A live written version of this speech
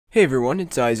Hey everyone,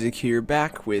 it's Isaac here,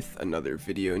 back with another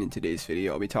video, and in today's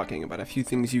video I'll be talking about a few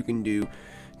things you can do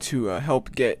to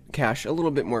help get cash a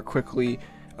little bit more quickly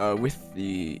with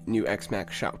the new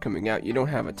XMAX shop coming out. You don't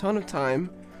have a ton of time,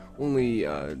 only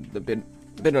a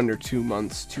bit under 2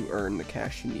 months to earn the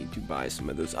cash you need to buy some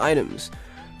of those items.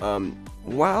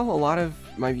 While a lot of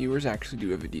my viewers actually do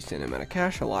have a decent amount of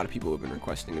cash, a lot of people have been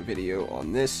requesting a video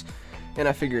on this. And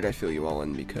I figured I'd fill you all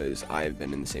in because I've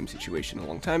been in the same situation a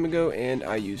long time ago, and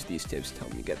I use these tips to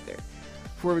help me get there.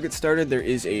 Before we get started, there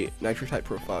is a Nitro Type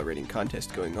profile rating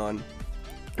contest going on.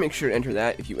 Make sure to enter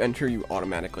that. If you enter, you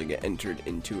automatically get entered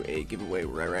into a giveaway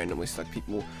where I randomly select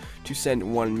people to send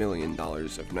 $1 million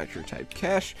of Nitro Type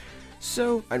cash.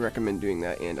 So I'd recommend doing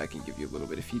that, and I can give you a little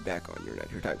bit of feedback on your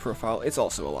Nitro Type profile. It's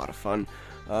also a lot of fun.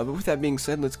 But with that being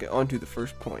said, let's get on to the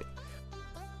first point.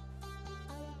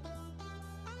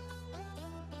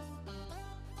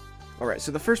 Alright,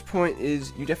 so the first point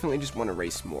is you definitely just want to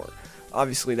race more.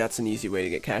 Obviously that's an easy way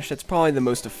to get cash. That's probably the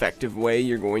most effective way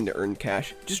you're going to earn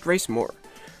cash. Just race more.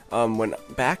 I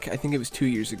think it was 2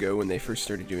 years ago when they first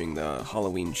started doing the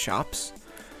Halloween shops,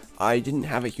 I didn't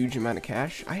have a huge amount of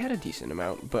cash. I had a decent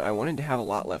amount, but I wanted to have a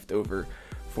lot left over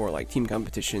for like team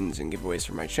competitions and giveaways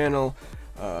for my channel.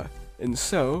 And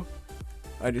so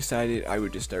I decided I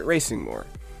would just start racing more.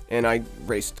 And I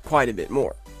raced quite a bit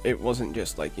more. It wasn't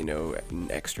just like, you know, an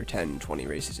extra 10, 20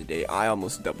 races a day. I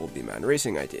almost doubled the amount of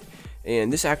racing I did.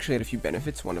 And this actually had a few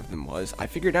benefits. One of them was I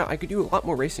figured out I could do a lot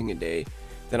more racing a day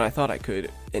than I thought I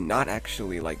could and not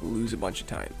actually like lose a bunch of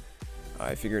time.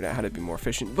 I figured out how to be more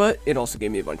efficient, but it also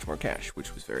gave me a bunch more cash,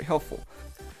 which was very helpful.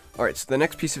 Alright, so the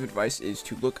next piece of advice is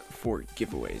to look for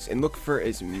giveaways, and look for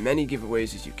as many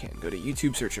giveaways as you can. Go to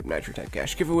YouTube, search up Nitro Type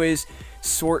Cash giveaways,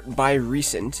 sort by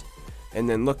recent, and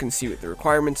then look and see what the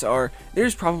requirements are.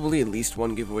 There's probably at least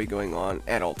one giveaway going on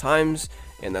at all times,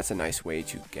 and that's a nice way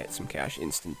to get some cash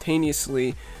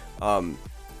instantaneously. I'm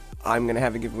going to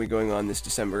have a giveaway going on this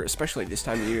December, especially this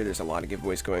time of year. There's a lot of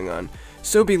giveaways going on,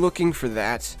 so be looking for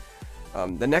that.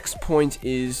 The next point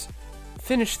is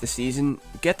finish the season,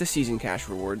 get the season cash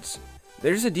rewards.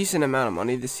 There's a decent amount of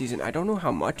money this season. I don't know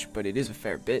how much, but it is a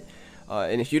fair bit.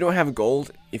 And if you don't have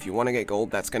gold, if you want to get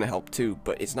gold, that's going to help too,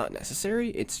 but it's not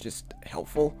necessary. It's just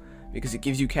helpful because it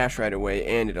gives you cash right away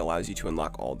and it allows you to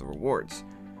unlock all the rewards.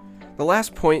 The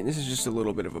last point, this is just a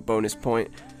little bit of a bonus point.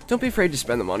 Don't be afraid to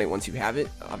spend the money once you have it.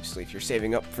 Obviously, if you're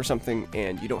saving up for something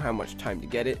and you don't have much time to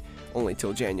get it, only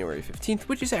till January 15th,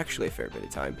 which is actually a fair bit of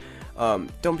time,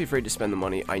 don't be afraid to spend the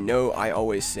money. I know I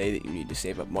always say that you need to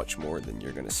save up much more than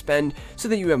you're going to spend so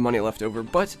that you have money left over,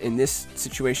 but in this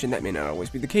situation, that may not always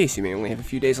be the case. You may only have a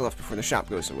few days left before the shop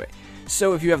goes away.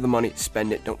 So if you have the money,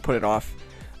 spend it. Don't put it off.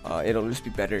 It'll just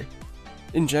be better.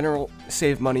 In general,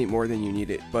 save money more than you need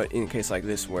it, but in a case like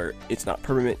this where it's not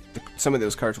permanent, some of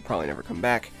those cards will probably never come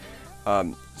back.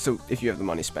 So if you have the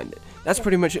money, spend it. That's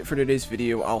pretty much it for today's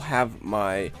video. I'll have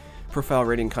my profile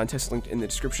rating contest linked in the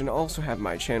description. I'll also have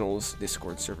my channel's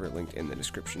Discord server linked in the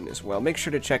description as well. Make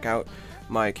sure to check out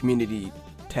my community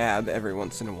tab. Every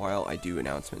once in a while I do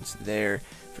announcements there.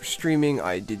 For streaming,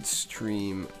 I did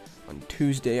stream on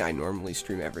Tuesday. I normally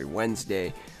stream every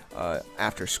Wednesday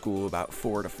after school about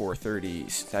 4 to 4:30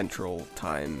 Central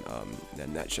Time.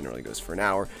 Then that generally goes for an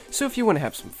hour. So if you want to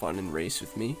have some fun and race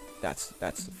with me, that's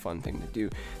a fun thing to do.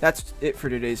 That's it for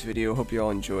today's video. Hope you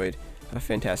all enjoyed. Have a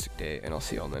fantastic day, and I'll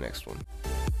see you all in the next one.